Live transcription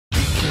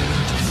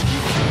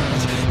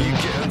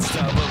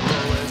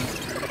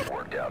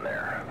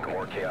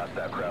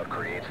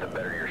teammates, the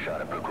better your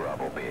shot at Bukarov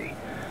will be.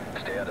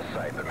 Stay out of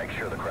sight, but make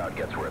sure the crowd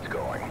gets where it's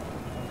going.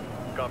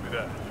 Copy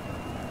that.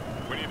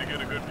 We need to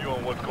get a good view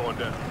on what's going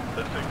down.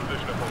 Let's take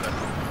position up on that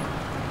roof.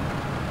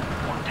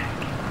 One tank.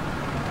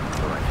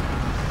 All right.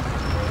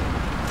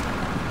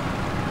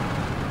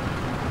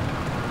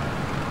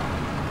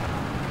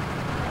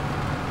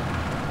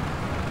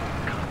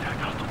 Contact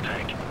hostile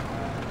tank.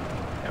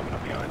 Coming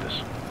up behind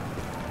us.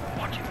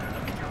 Watching,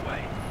 looking your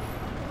way.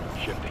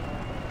 Shifting.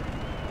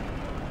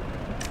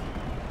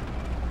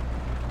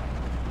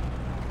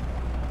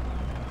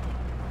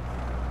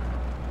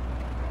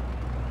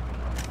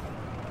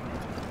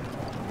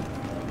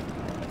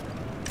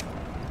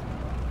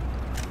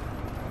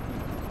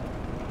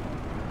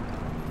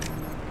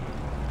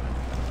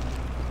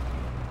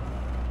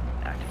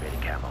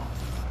 Activating camo.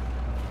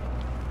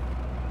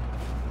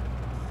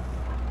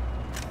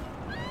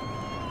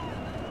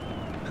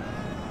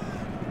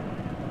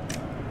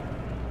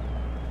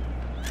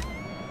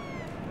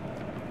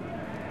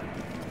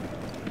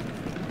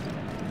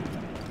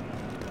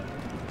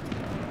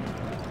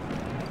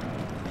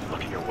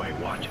 Looking your way,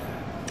 watch it.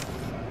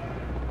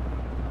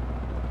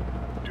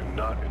 Do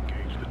not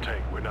engage the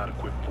tank. We're not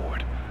equipped for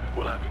it.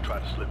 We'll have to try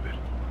to slip it.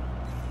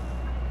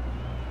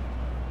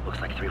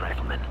 Looks like 3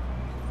 riflemen.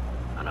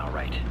 On our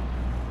right.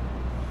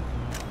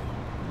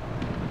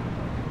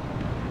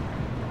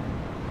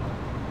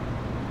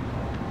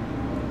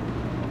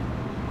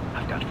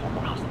 I've got 4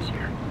 more hostiles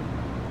here.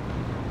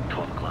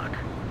 12 o'clock.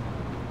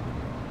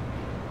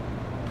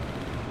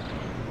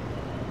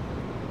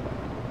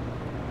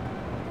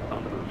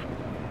 On the roof.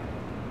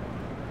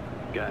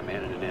 Guy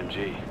manning an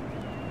MG.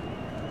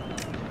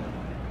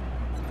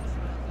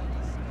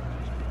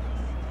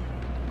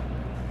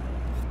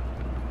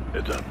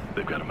 Heads up.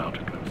 They've got a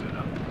mounted gun set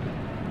up.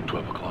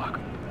 12 o'clock.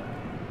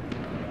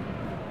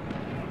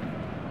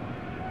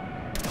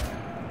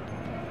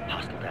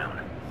 Hostile down.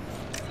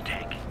 It's a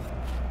tank.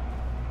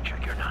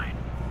 Check your 9.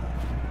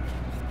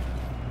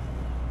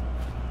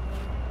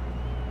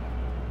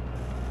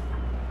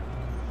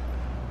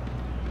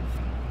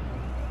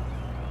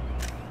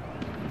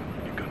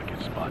 You're gonna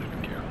get spotted,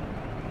 Carol.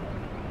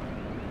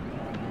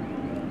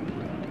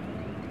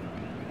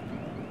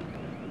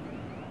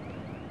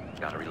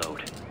 Gotta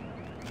reload.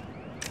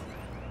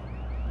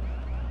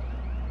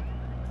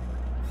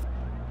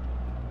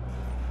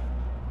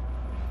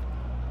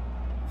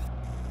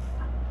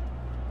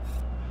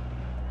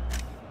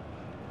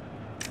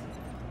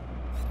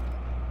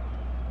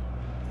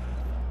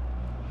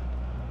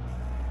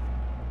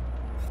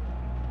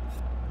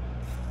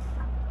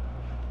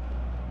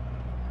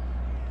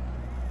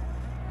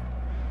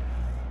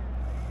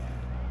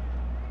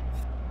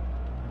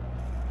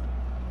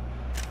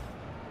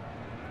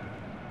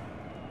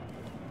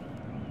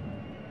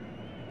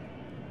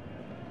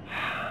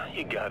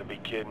 You gotta be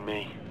kidding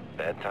me.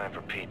 Bad time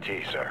for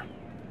PT, sir.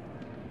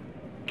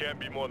 Can't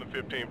be more than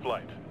 15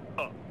 flights.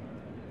 Up.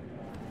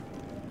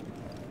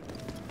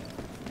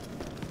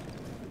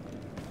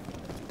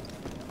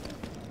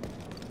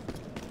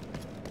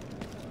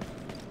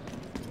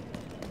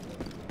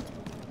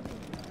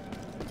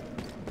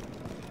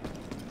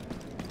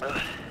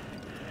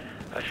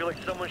 I feel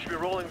like someone should be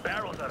rolling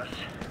barrels at us.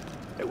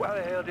 Hey, why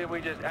the hell didn't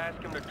we just ask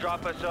him to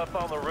drop us up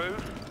on the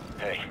roof?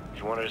 Hey, if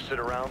you wanted to sit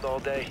around all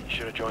day, you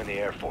should have joined the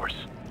Air Force.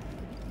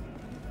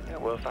 Yeah,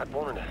 well, if I'd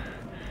wanted to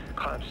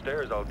climb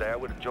stairs all day, I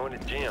would have joined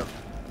the gym.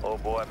 Oh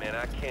boy, man,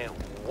 I can't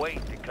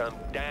wait to come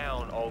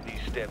down all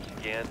these steps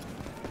again.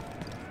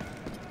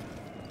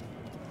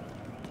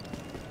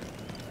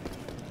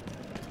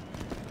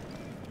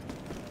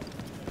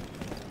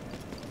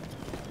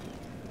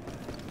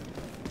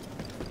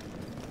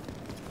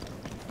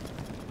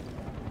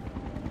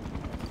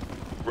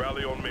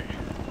 Rally on me.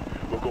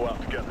 We'll go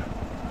out together.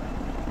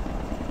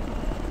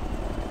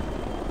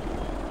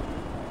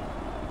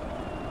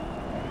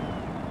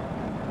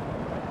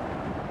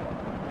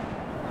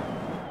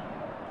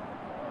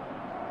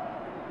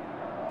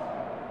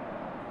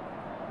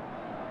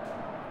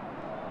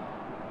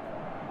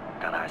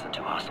 Got eyes on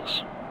 2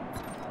 hostiles.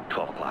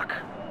 12 o'clock.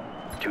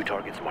 2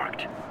 targets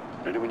marked.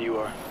 Ready when you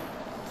are.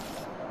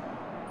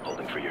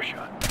 Holding for your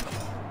shot.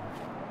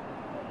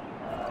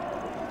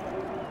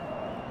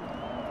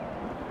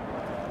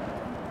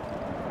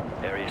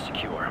 Area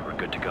secure. We're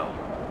good to go.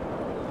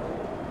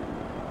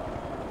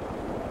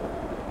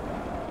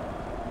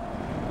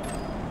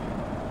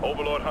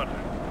 Overlord Hunter,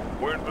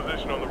 we're in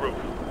position on the roof.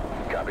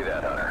 Copy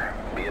that, Hunter.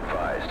 Be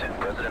advised,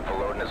 President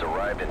Falodin has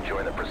arrived and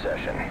joined the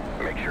procession.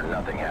 Make sure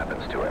nothing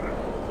happens to him.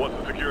 What's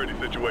the security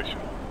situation?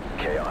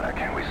 Chaotic.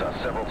 We saw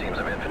several teams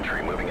of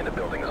infantry moving into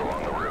buildings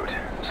along the route.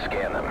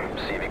 Scan them.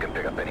 See if you can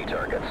pick up any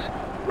targets.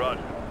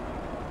 Roger.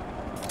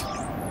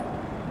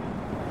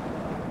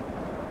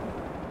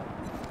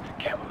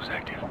 Camo's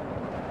active.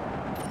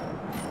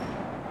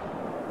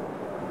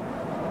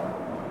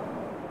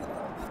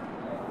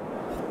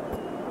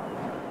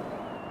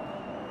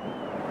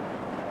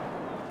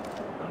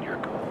 On your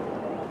go.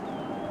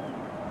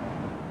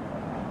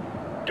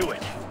 Do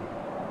it.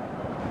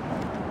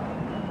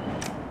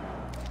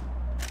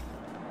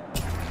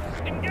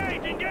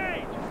 Engage!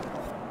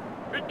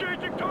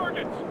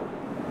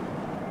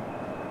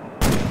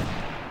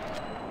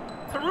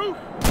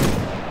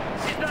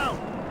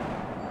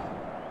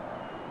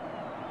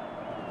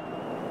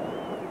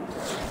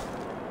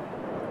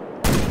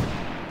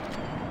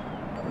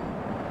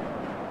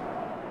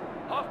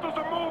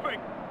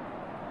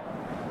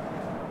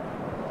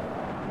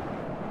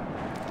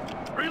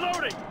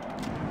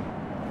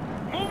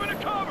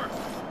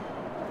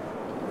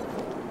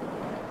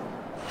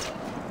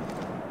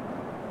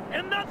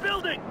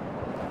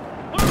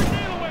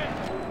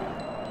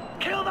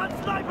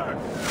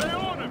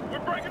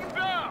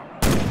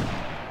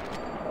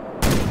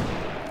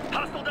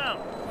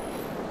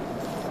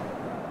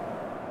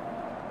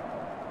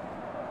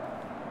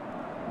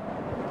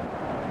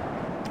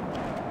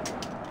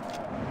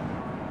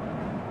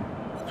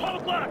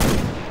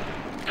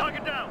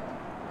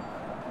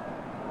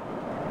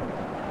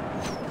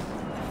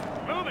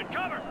 moving!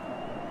 Cover!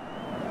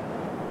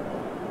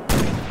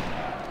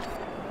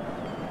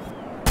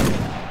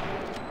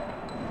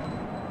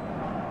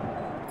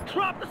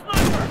 Drop the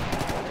sniper!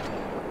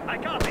 I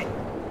copy!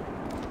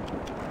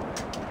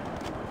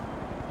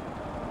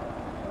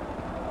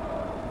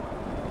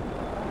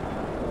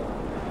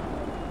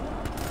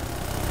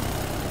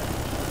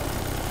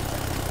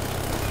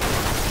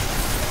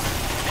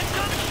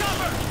 Incoming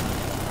cover!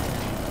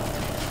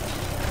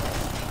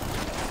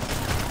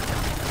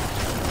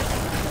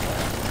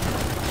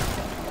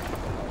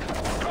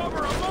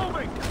 Cover, I'm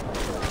moving!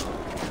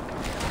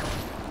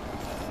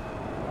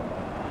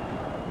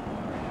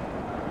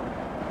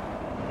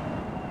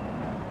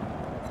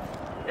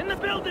 In the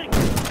building!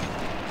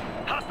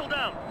 Hostile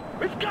down!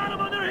 We've got them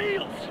on their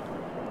heels!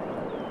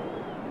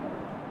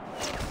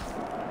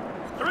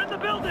 They're in the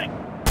building!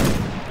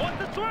 What's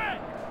the threat?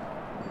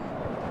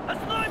 A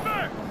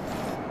sniper!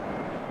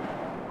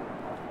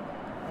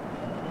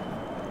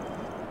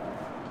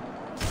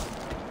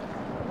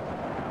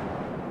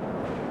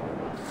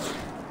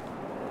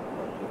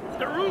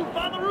 The roof!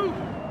 On the roof!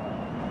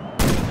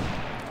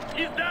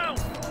 He's down!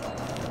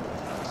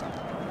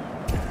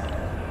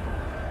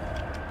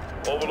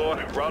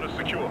 Overlord, route is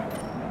secure.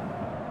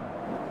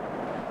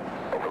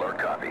 Overlord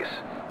copies.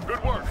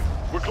 Good work.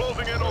 We're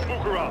closing in on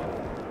Bukhara.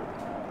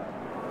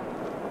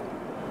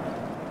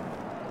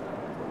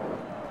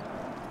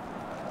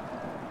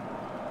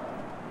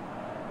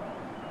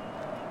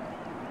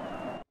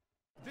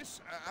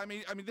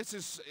 This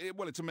is,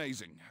 well, it's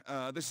amazing.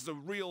 This is a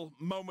real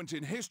moment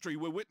in history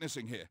we're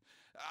witnessing here.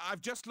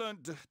 I've just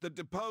learned that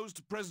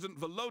deposed President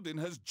Volodin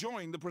has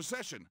joined the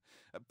procession.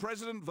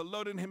 President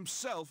Volodin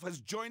himself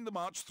has joined the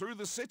march through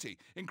the city.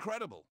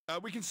 Incredible.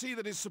 We can see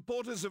that his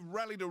supporters have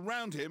rallied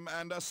around him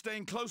and are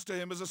staying close to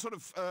him as a sort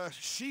of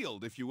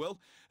shield, if you will,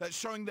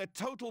 showing their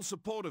total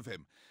support of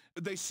him.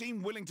 They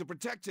seem willing to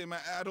protect him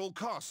at all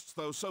costs,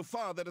 though so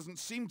far there doesn't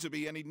seem to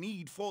be any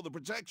need for the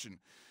protection.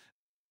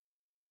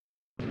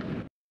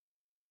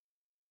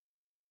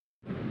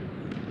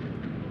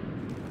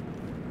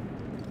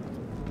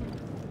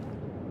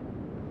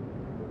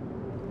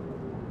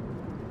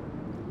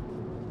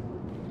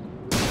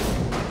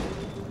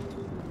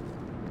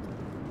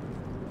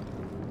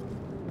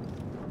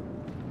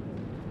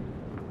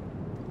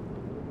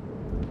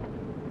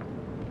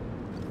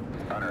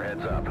 Hunter,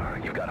 heads up.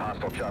 You've got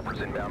hostile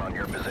choppers inbound on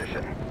your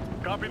position.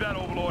 Copy that,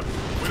 Overlord.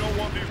 We don't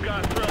want these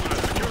guys trailing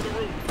us. Secure the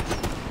roof.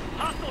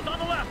 Hostiles on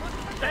the left!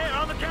 There,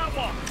 on the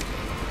catwalk!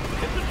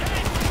 It's a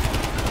tank!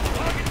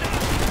 Target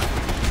down!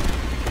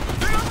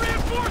 They got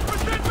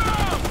reinforcements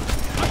inbound!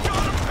 I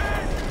got him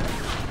pinned!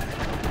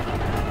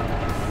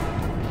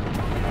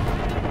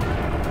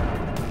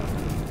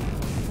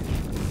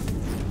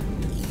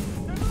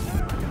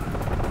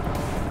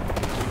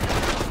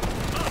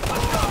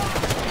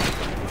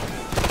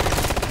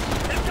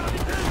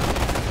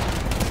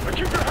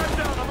 Keep your head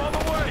down, I'm on the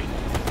way!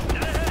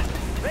 Dead ahead!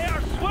 They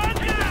are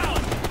sweating down!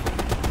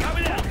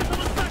 Copy that!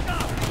 Someone's back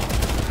up!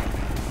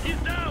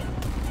 He's down!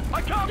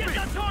 I copy! Get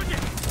that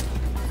target!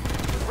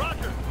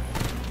 Roger!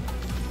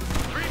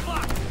 3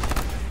 o'clock!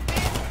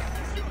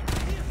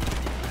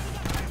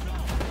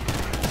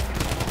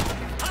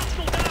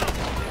 Hostile down!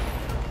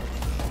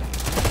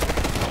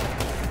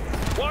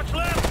 Watch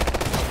left!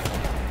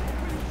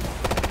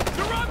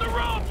 They're on the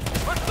ropes!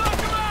 Let's knock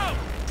them out!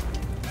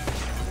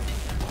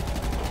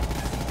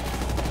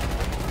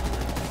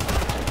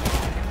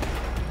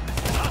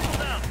 Hostile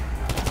down!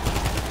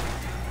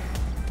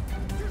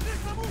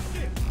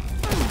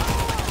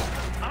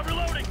 I'm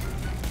reloading!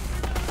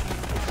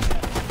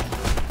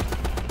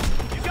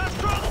 You got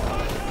trouble!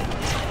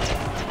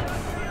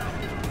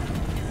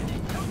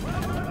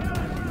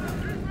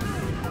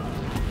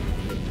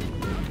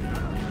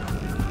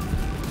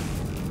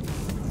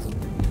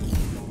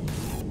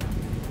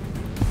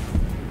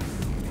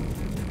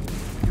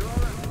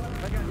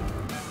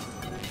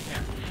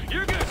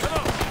 You're good, come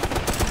on!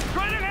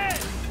 Straight ahead!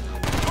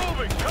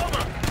 Moving,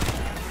 cover!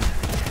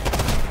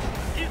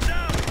 He's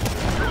down!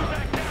 Go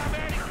back down,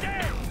 man! He's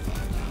down!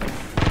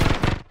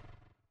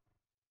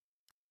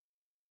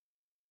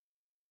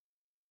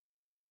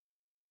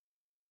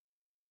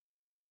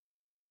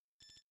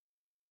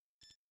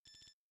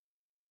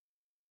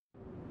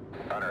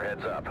 Hunter,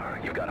 heads up.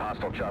 You've got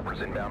hostile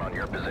choppers inbound on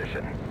your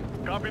position.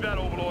 Copy that,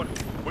 Overlord.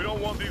 We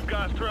don't want these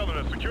guys trailing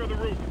us. Secure the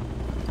roof.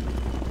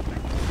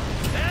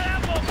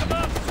 That won't come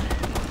up!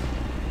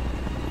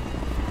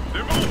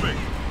 They're moving!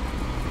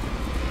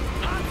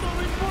 Hostile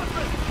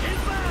reinforcement!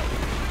 Inbound!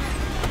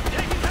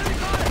 Taking heavy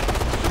fire!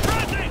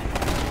 Suppressing!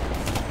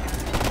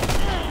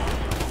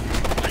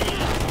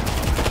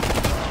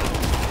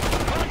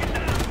 Target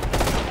down!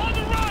 On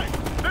the right!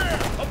 There!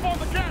 Up on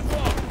the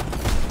catwalk!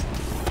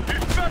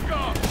 He's back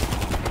off!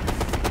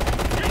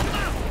 Take him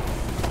out!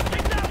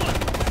 Take that one!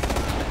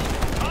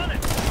 On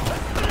it!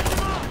 Let's finish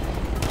him off!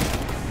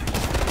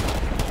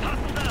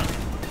 Hostile down!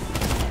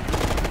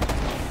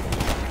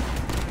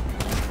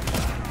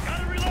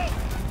 Gotta reload!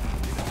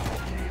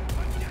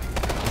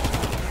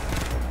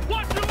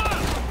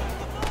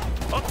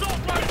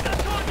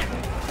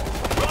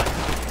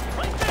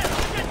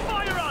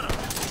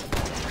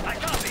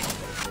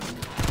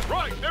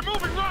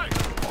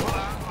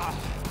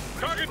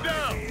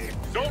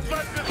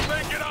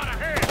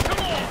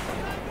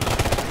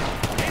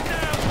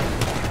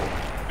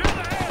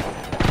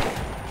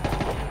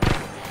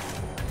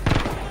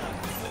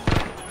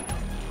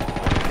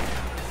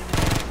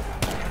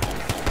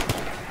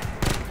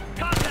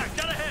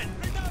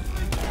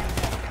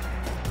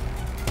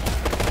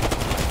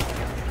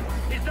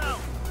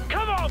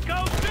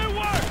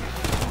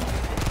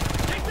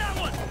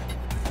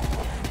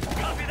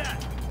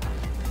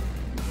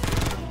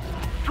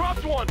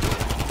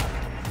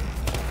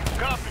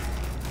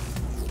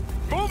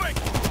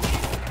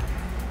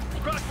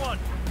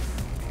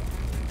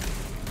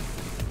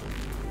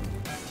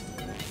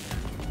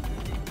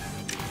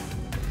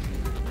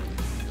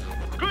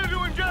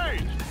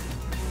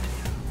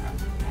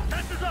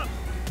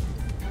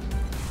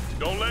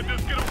 let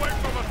this get away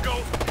from us,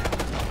 Ghost.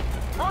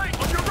 Right,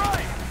 on your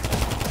right.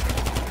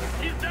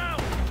 He's down.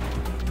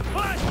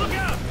 Flash, look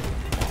out.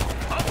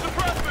 I'm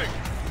suppressing.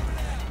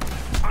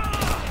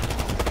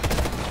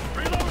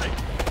 Reloading.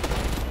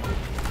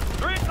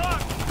 3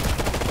 o'clock.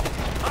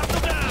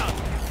 Hostile down.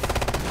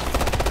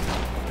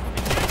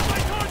 Engage my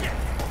target.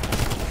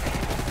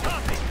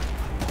 Copy.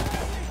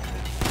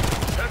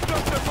 There's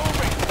something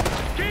moving.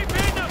 Keep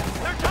hitting them.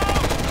 They're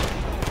down.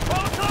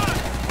 Both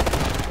sides.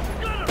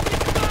 Gunner.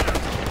 Gunner.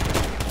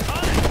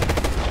 On it.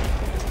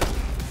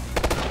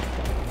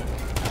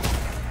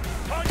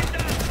 Target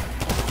down.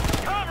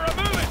 Cover. I'm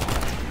moving.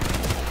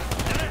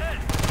 Dead ahead.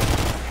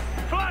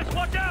 Flash.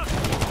 Watch out.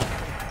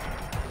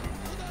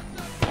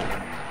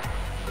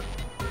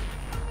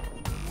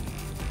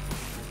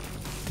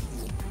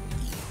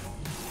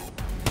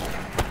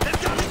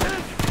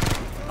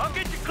 I'll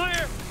get you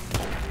clear!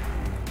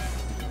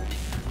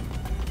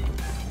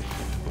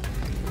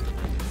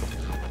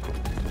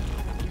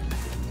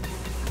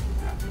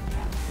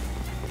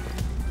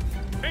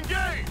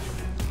 Engage!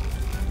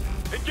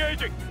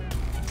 Engaging!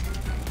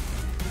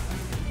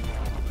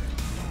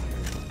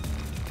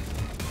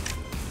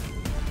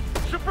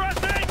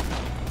 Suppressing!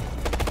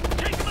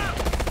 Take them out!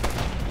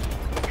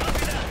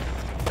 Copy that!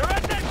 They're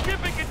at that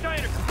shipping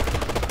container!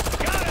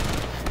 Got it!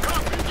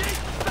 Copy!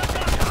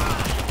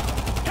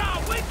 Cal,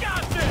 we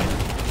got this!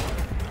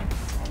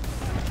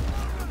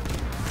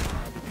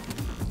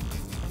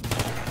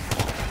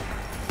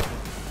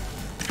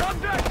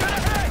 Contact, get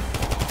ahead!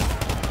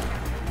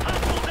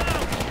 Hostile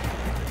down!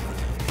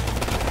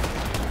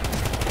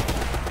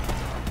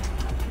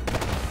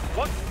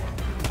 What?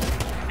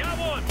 Got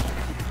one!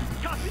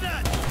 Copy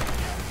that!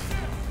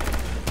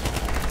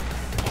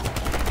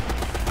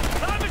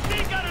 Time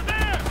machine gunner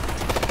there!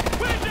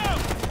 Window!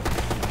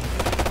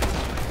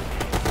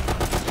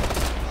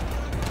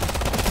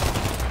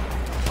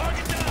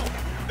 Target down!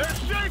 They're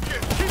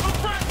shaking! Keep them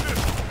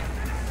practice!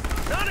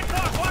 9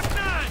 o'clock, watch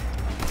 9!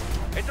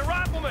 It's a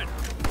rifleman!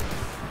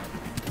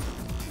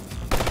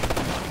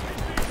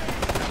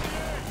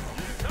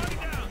 Target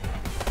down!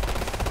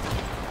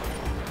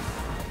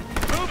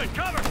 Moving,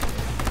 cover!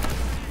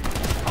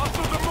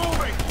 Hostiles are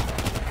moving!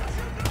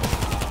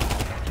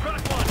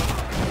 Crack one!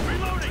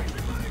 Reloading!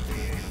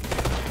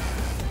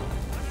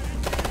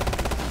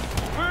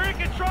 We're in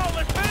control,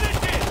 let's finish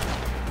it!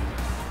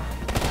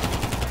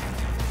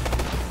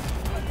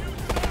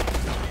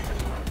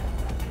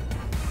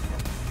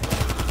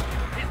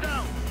 He's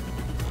down!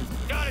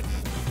 Got it!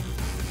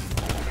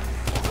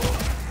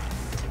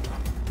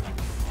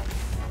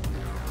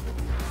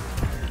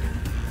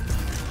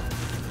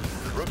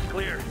 Roof's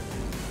clear.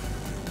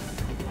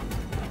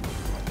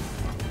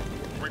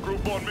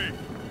 Regroup on me.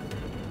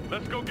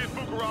 Let's go get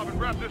Bukarov and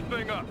wrap this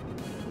thing up.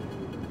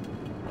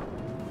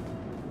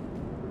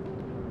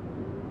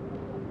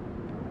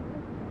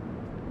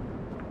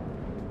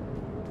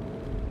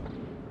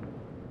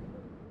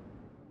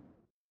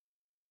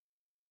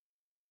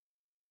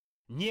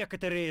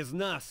 Некоторые из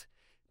нас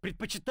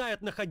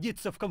предпочитают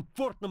находиться в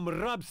комфортном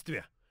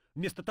рабстве,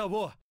 вместо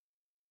того,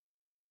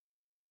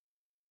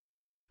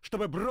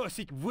 чтобы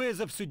бросить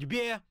вызов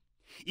судьбе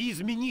и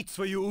изменить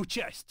свою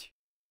участь.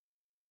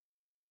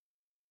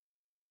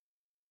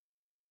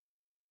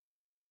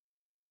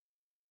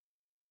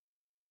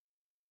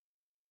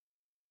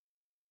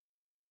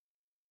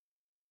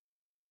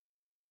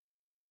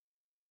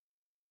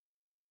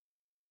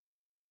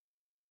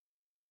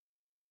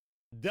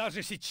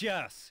 Даже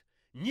сейчас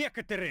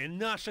некоторые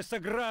наши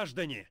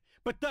сограждане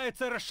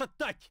пытаются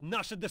расшатать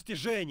наши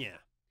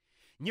достижения.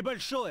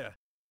 Небольшое,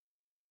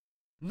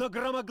 но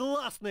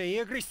громогласное и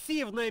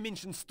агрессивное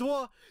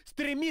меньшинство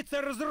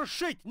стремится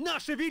разрушить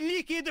наши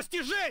великие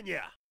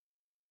достижения.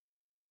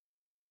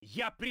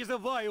 Я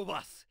призываю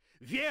вас,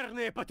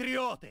 верные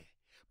патриоты,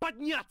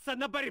 подняться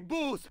на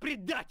борьбу с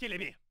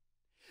предателями.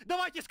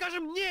 Давайте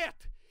скажем «нет»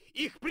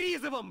 их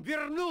призывам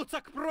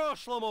вернуться к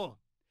прошлому.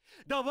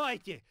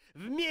 Давайте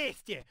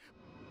вместе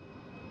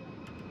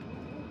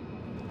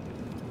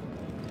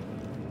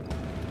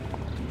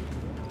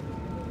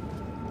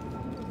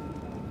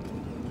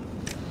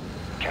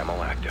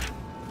Camo active.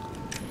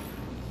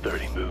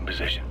 30, move in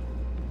position.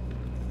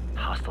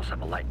 Hostiles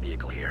have a light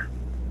vehicle here.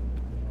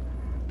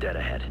 Dead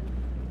ahead.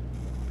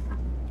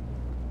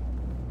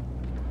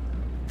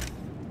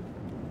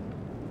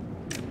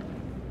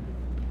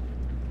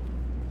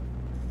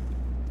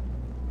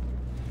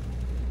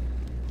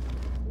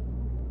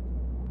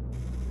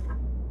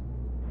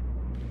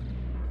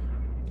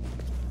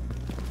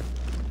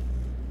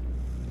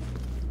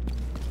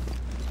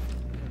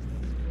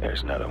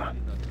 There's another one.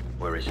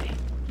 Where is he?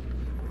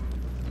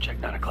 Check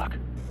 9 o'clock.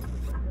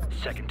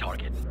 Second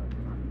target.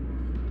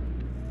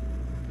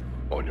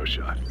 On your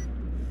shot.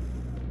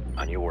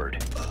 On your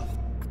word.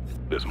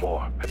 There's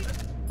more.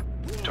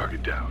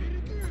 Target down.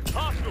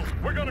 Hostiles!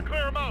 We're gonna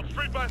clear them out,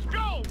 street by...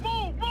 Go!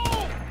 Move!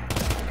 Move!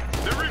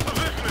 They're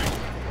repositioning!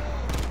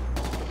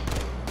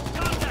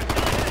 Contact!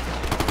 Go ahead!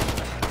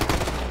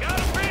 Got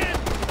him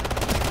pinned!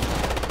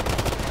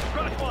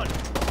 Crush one!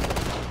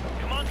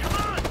 Come on, come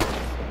on!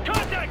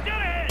 Contact!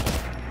 Dead ahead!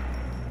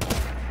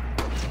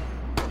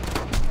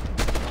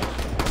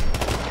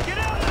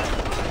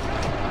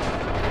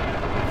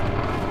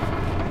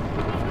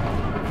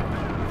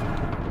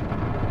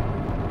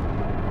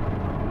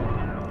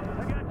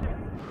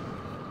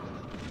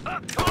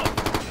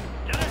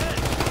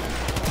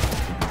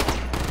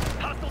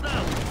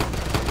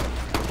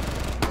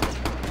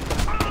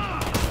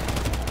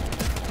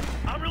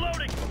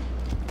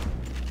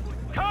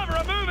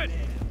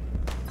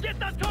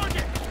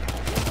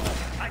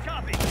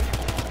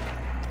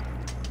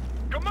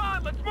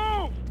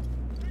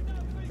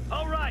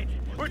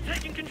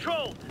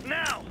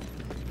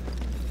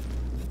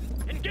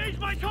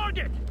 my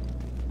target!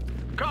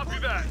 Copy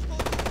that.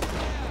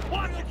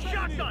 Watch it,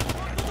 shotgun!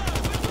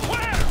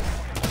 Where?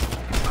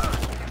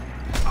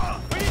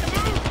 We need to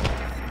move!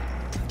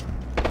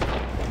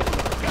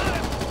 Got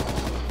him!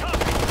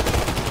 Copy!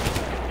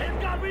 They've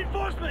got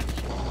reinforcements!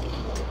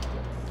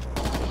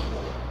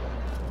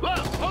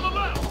 Left, on the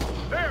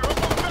left! There, up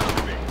on the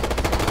balcony!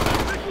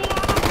 Visual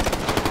on them!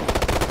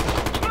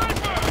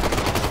 Sniper!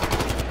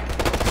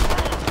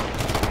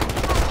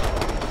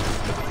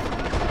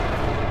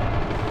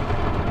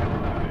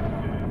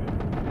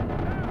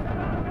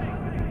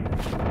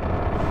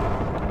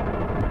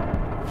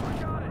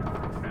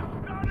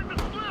 Starting to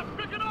slip!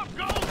 Pick it up,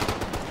 go!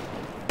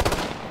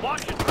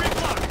 Watch it, 3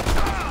 o'clock!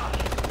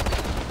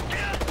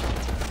 Get!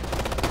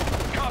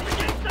 Copy!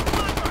 Get the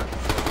sniper!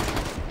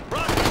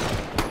 Roger!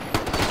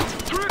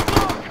 3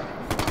 o'clock!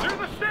 Near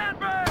the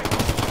sandbag!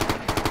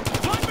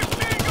 Light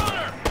machine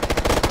gunner!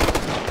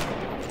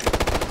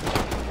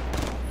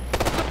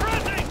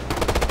 Suppressing!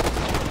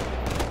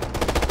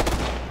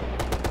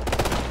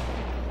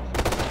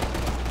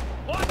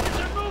 Watch it,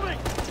 they're moving!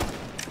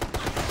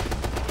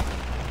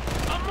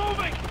 I'm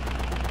moving!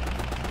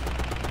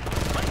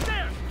 Right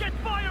there! Get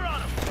fire on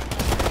them!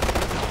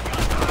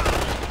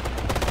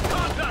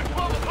 Contact,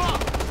 12 o'clock!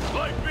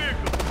 Light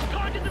vehicle!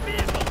 Target the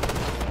vehicle!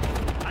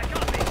 I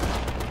copy!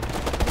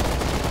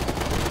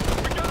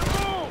 We gotta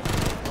move!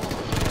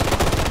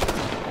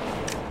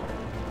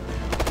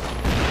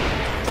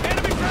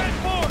 Enemy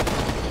transport!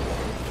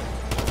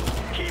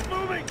 Keep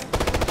moving!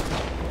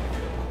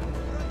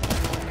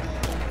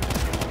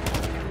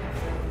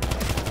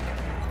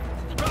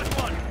 Scratch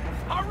one!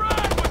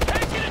 Alright, we're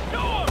taking it to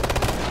him!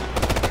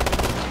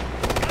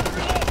 Gotta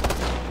reload!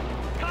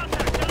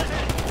 Contact, down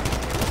ahead!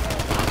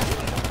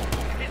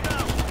 He's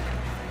down!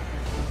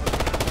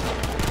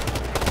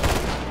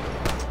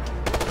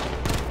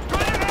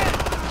 Straight ahead!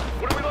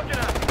 What are we looking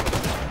at?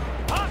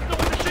 Hostile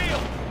with the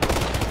shield!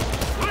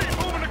 Lee,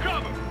 moving to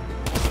cover!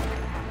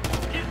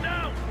 He's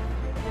down!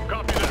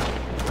 Copy that!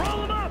 Roll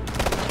him up!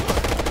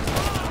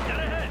 Get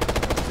ahead!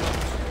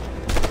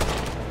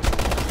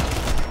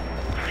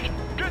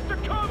 Get to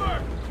cover!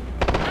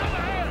 Down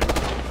ahead!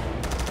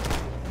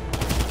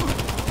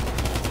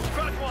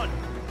 Scratch one!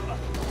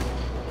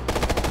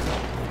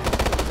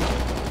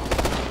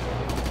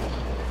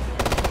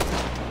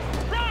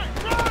 Right!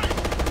 Right!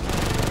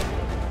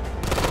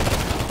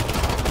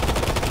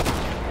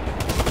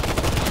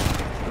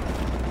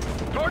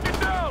 Target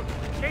down!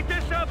 Keep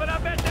this up and I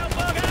bet they'll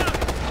bug out!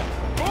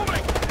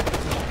 Moving!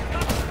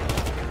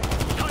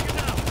 Target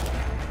down!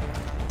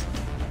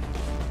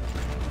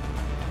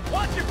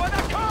 Watch it by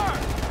that car!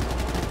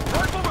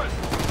 Rifleman!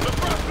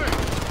 Suppressing!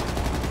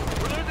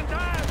 We're losing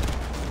time!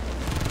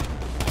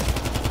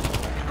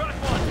 Scratch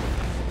one!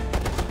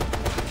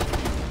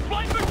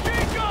 Light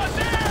machine gun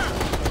there!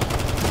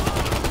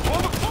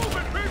 Over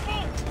movement,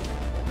 people!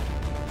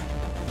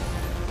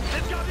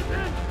 They've got his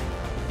in!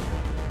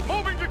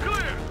 Moving to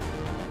clear!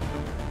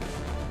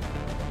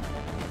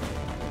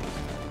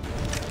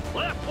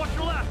 Left, watch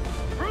your left!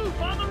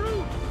 Roof, on the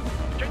roof!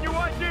 Can you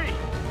ID?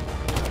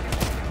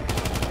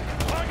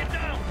 Target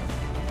down!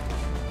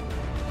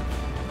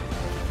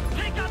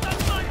 Take out that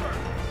sniper!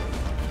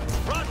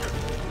 Roger!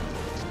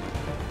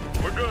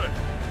 We're good.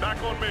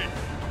 Back on me.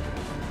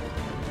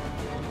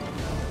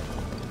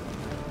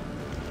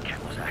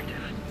 Camel's active.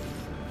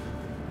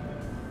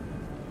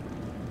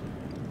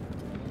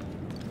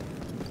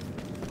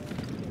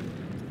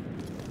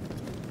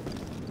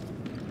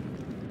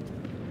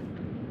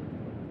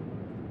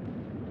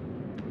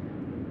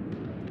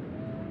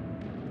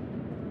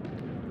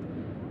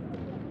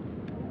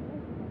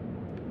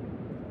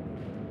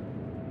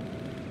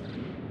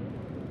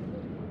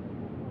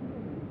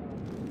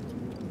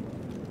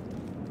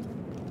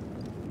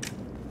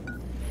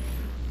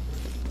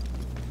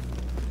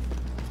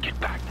 Get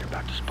back. They're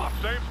back to spot.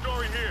 Same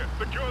story here.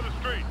 Secure the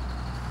street.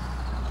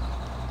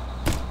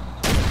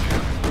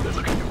 They're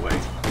looking your way.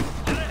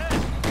 Get ahead.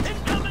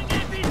 Incoming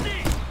APC.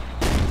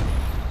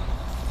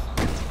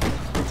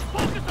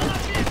 Focus on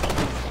that vehicle.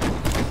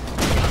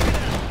 Copy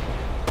that.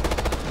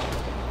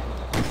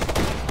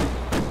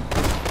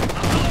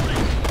 I'm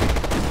loading.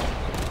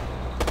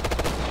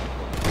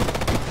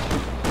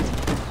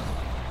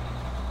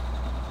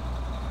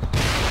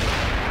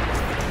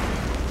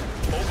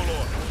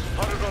 Overlord.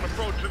 Hunter's on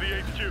approach to the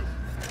HQ.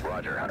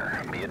 Roger, Hunter.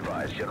 Be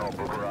advised, General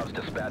Bukharov's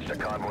dispatched a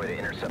convoy to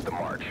intercept the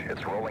march.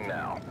 It's rolling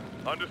now.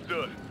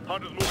 Understood.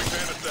 Hunter's moving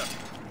to intercept.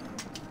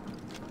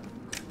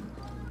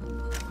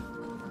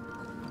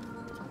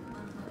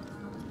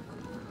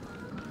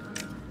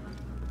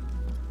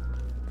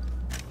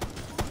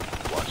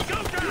 Watch Go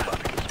You're down! about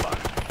to get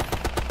spotted.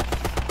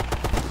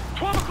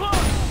 12 o'clock!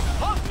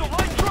 Hostile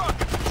light truck!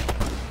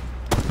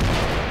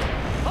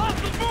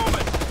 Hostile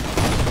movement!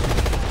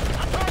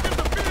 Target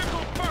the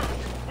vehicle first!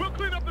 We'll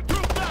clean up the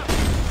troops after!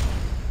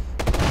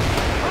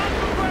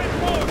 Hostile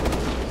transport!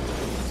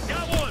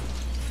 Got one!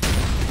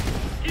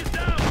 He's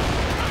down!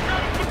 I've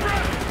got him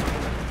suppressed!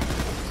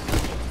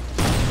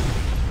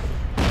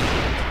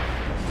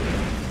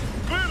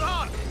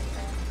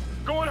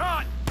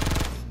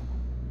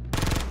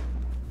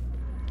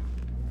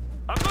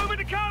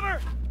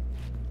 cover!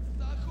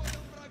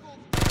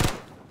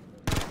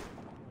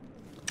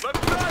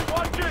 Left side,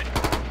 watch it!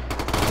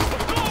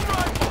 Assault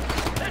rifle!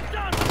 It's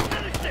done!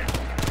 Finish it!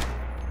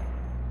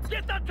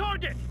 Get that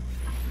target!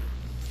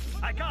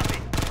 I copy.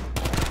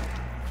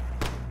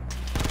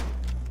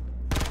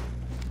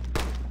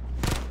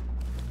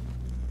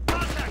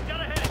 Contact,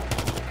 got ahead!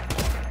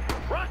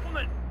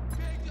 Rifleman!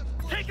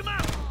 Take him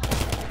out!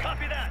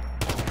 Copy that!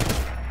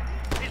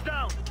 He's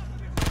down!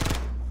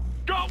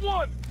 Got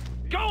one!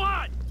 Go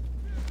on!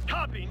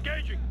 Copy,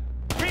 engaging!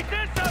 Keep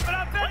this up and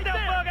I'll bet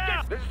that bug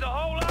out! This is a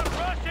whole lot of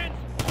Russians!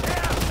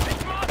 Yeah,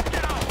 it's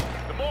Moscow!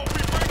 The more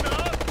we bring to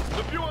us,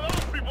 the fewer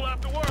those people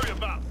have to worry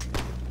about.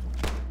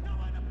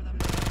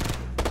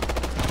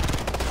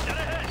 Get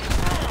ahead!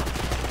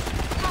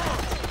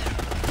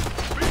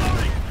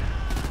 Reloading!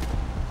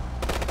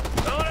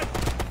 On it!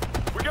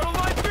 We got a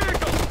light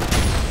vehicle!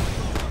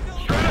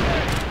 Straight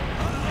ahead!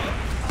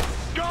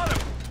 Got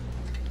him!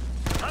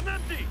 I'm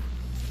empty!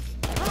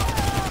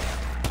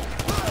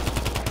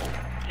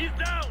 He's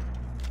down!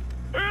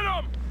 Hit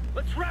him!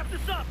 Let's wrap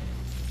this up!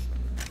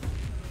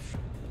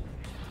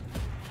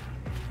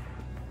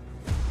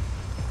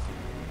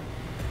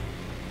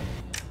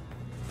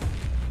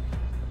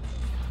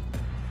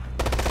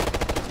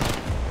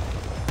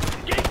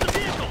 Engage the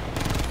vehicle!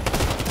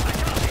 I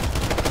copy!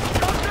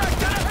 Contact,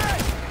 get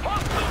ahead!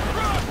 Hostile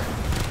truck!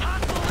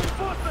 Hostile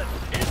reinforcements!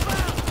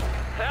 Inbound!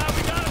 Yeah,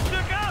 we got him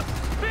shook up!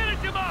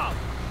 Finish him off!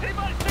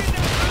 Anybody seen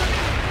that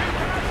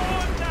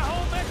army? That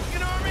whole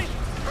Mexican army?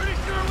 Pretty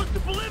sure it was the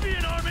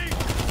Bolivian army!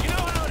 You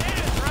know how it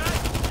is, right?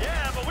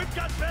 Yeah, but we've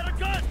got better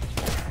guns!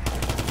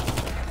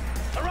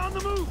 Around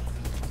the move!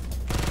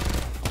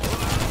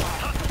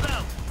 Hostile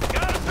down!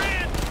 Got him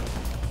pinned!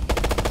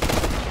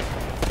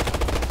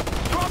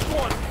 Drop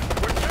one!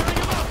 We're tearing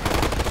him up!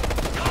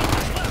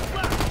 Contact left,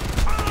 left!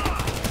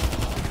 Ah!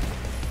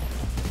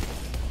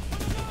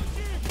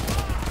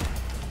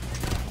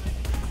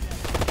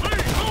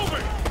 Please,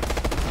 moving!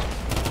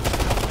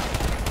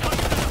 Tuck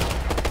it down!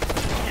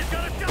 He's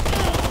got a shot!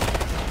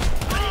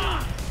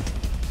 Ah!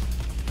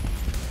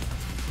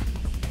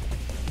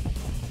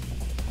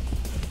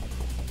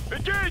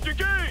 Engage,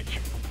 engage!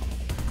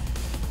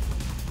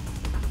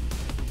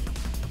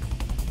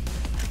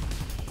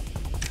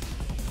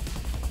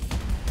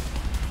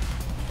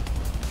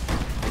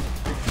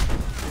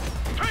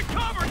 Take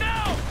cover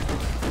now!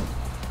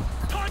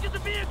 Target the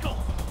vehicle!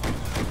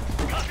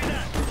 Copy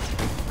that!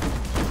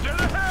 Get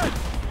ahead!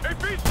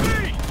 APC!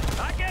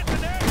 I guess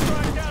an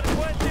airstrike's out of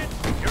question.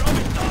 You're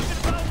always talking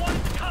about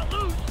wanting to cut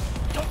loose,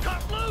 so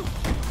cut loose!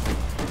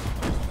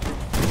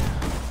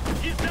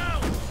 He's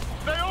down!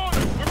 Stay on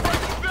it! We're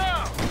breaking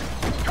down!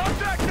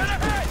 Contact, get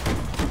ahead!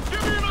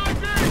 Give me an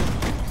ID!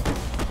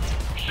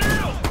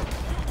 Shield!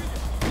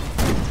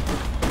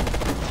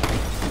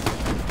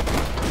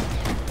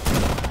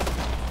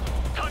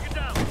 Target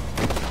down!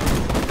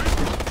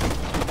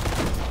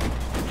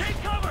 Take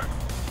cover!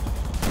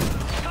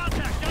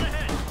 Contact, get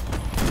ahead!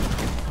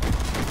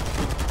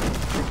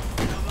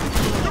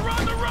 They're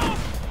on the rope!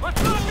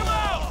 Let's knock them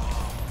out!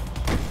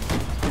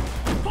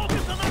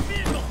 Focus on that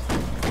vehicle!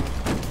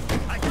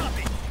 I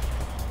copy.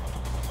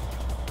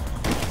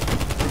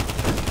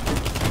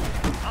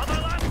 On my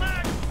last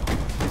mag!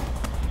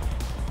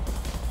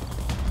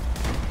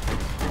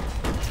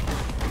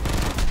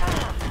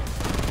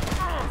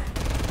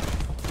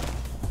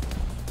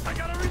 I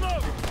gotta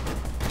reload!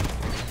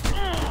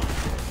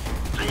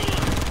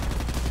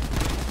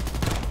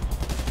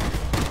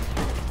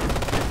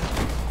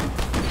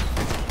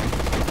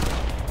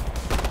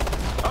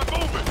 I'm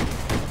moving!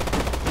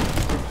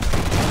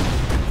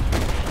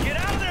 Get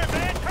out of there,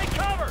 man! Take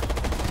cover!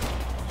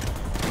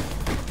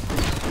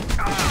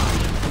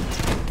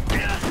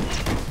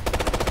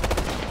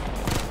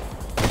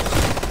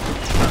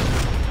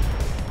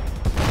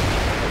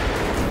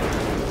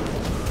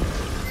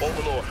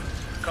 Overlord,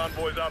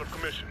 convoy's out of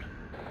commission.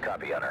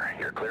 Copy, Hunter.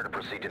 You're clear to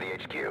proceed to the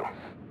HQ.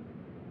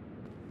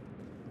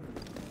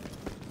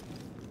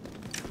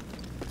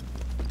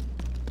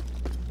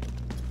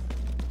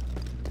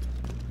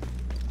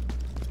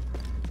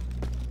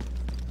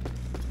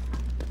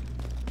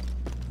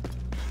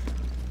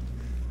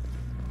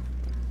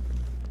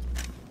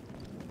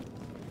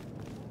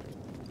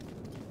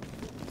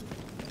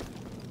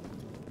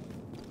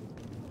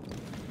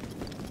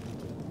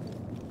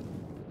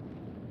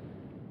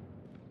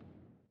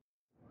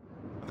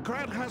 The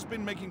crowd has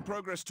been making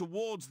progress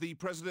towards the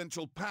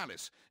presidential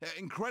palace.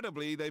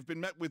 Incredibly, they've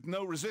been met with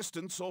no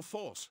resistance or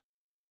force.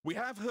 We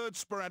have heard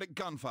sporadic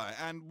gunfire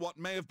and what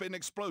may have been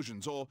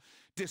explosions or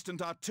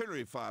distant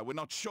artillery fire, we're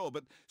not sure,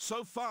 but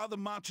so far the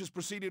march has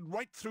proceeded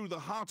right through the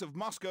heart of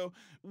Moscow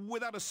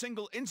without a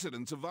single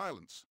incident of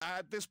violence.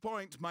 At this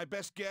point, my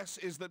best guess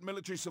is that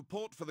military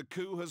support for the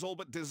coup has all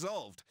but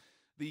dissolved.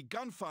 The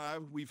gunfire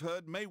we've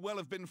heard may well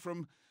have been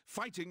from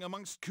fighting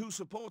amongst coup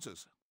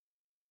supporters.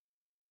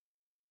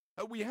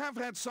 We have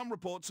had some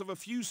reports of a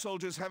few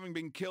soldiers having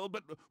been killed,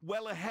 but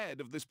well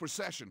ahead of this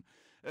procession.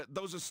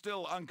 Those are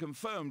still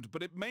unconfirmed,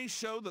 but it may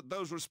show that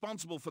those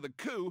responsible for the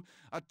coup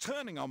are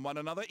turning on one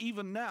another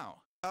even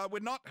now. We're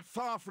not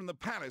far from the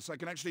palace. I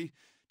can actually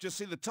just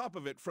see the top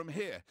of it from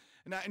here.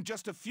 Now, in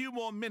just a few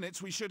more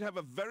minutes, we should have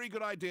a very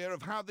good idea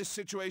of how this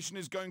situation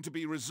is going to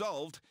be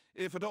resolved,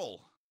 if at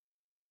all.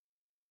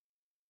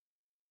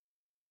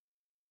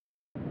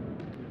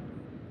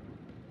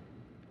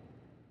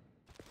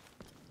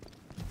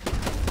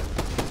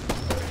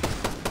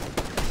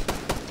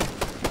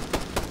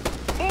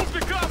 Move to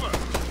cover!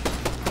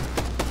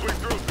 Sweep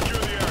through, secure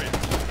the area.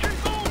 Keep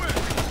moving!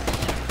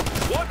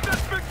 Watch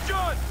that big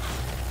gun!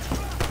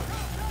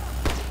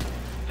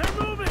 They're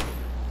moving!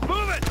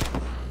 Move it!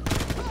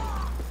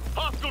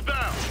 Hostile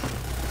down!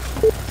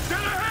 Get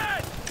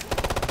ahead!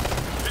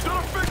 He's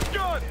on a big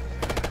gun!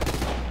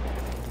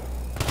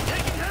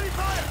 Taking heavy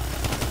fire!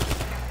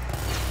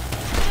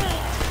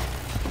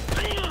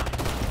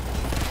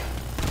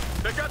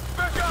 They got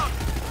spec up!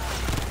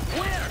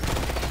 Where?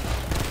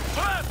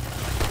 Left!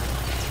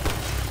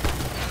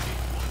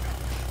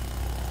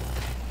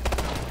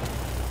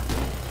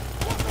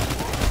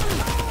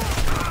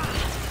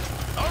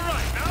 All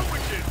right, now we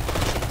can.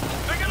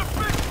 They got a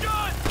big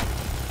gun!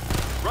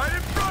 Right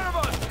in front of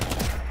us!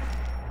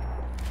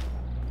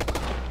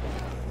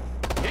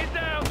 He's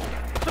down!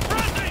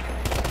 Suppressing!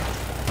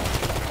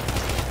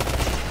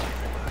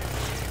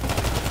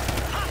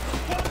 Hostile,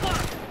 12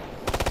 block!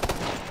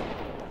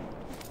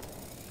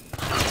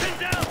 Pin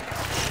down!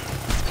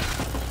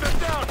 Step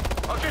down!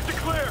 I'll get you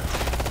clear!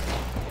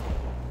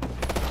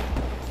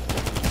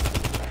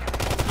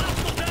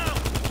 Hostile down!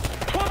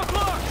 12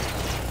 o'clock!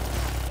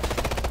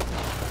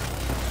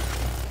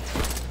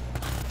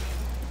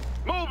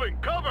 Moving!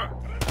 Cover!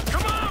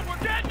 Come on! We're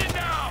getting it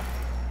now!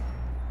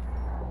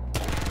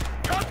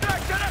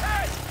 Contact! Get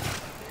ahead!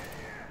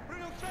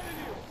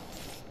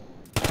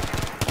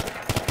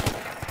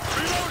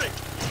 Reloading!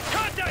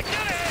 Contact! Get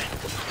ahead!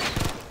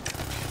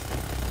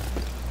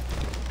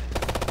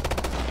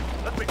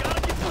 We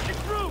gotta keep pushing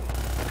through!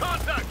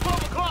 Contact!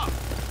 12 o'clock!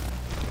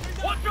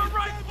 Watch your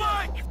right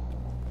flank!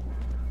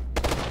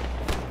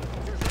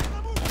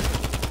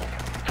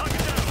 Tuck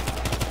it down!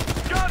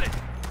 Got it!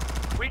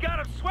 We got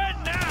him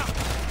sweating now!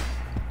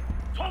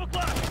 12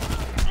 o'clock!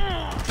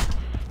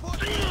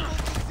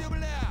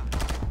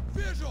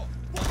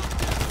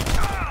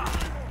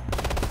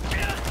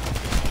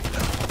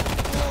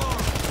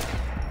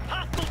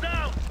 Hostile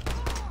down!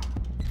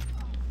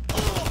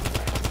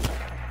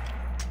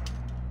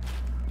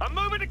 I'm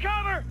moving to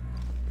cover!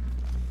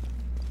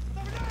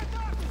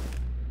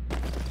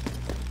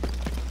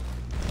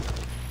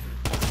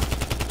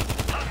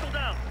 Hostile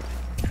down!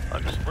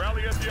 I'm just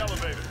rally at the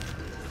elevator.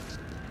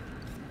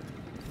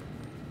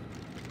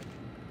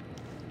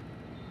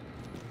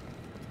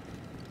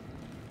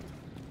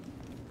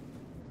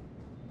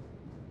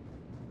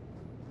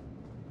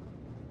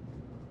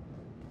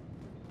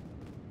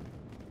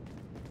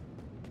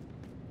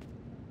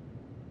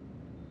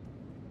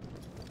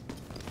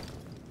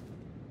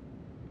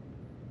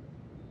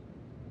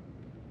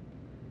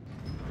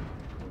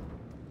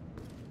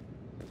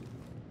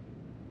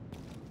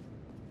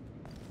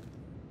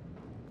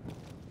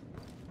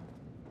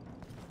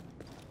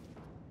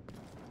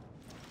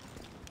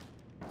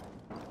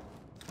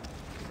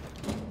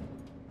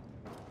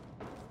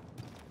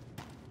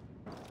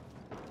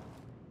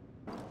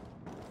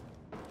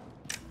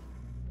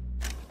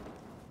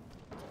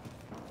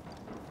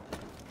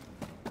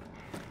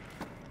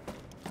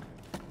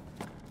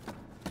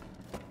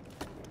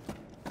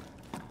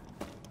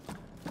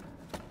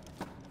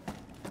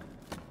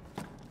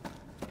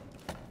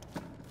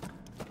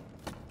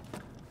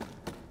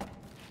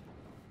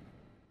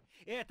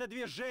 Это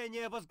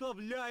движение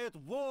возглавляют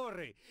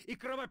воры и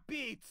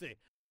кровопийцы.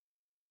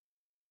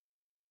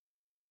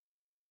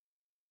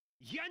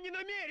 Я не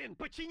намерен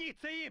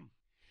подчиниться им!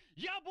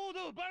 Я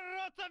буду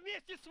бороться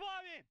вместе с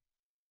вами!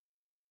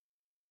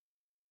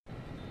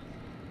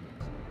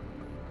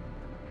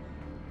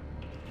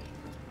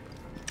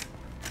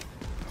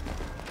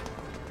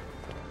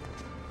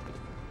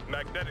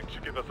 Magnetic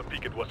should give us a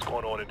peek at what's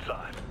going on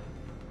inside.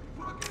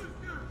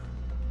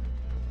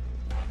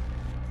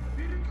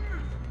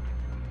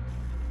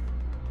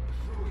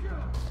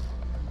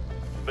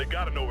 They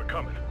gotta know we're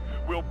coming.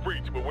 We'll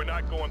breach, but we're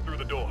not going through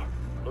the door.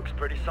 Looks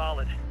pretty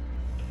solid.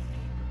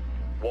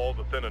 Walls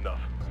are thin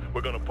enough.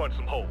 We're gonna punch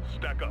some holes.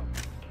 Stack up.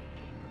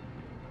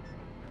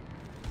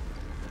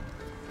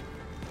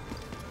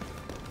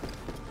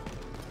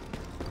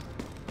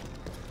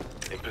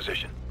 In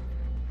position.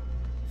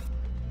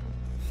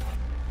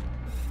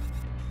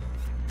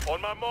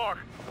 On my mark.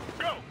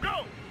 Go,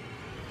 go!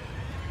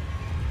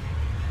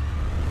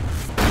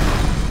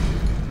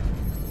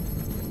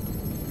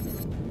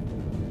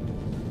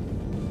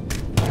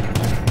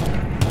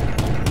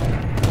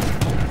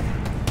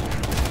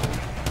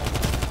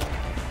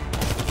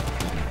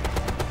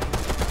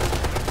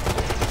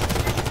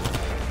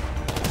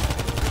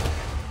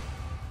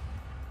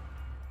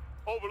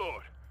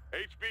 Overlord,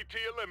 HVT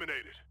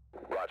eliminated.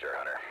 Roger,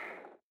 Hunter.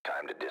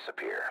 Time to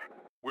disappear.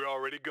 We're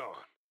already gone.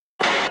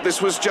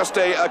 This was just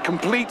a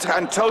complete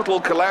and total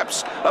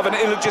collapse of an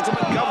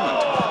illegitimate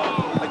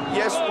government.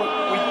 Yes, we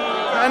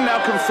can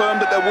now confirm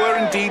that there were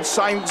indeed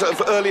signs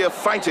of earlier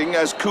fighting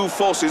as coup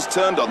forces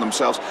turned on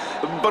themselves.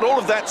 But all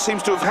of that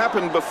seems to have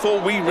happened before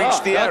we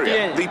reached the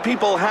area. The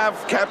people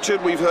have captured,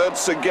 we've heard,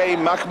 Sergei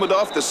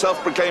Makhmudov, the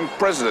self-proclaimed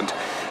president.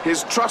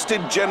 His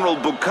trusted General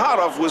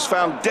Bukharov was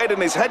found dead in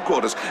his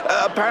headquarters,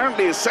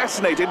 apparently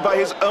assassinated by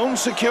his own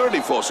security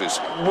forces.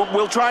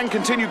 We'll try and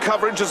continue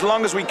coverage as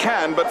long as we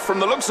can, but from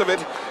the looks of it,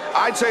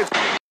 I'd say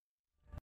it's...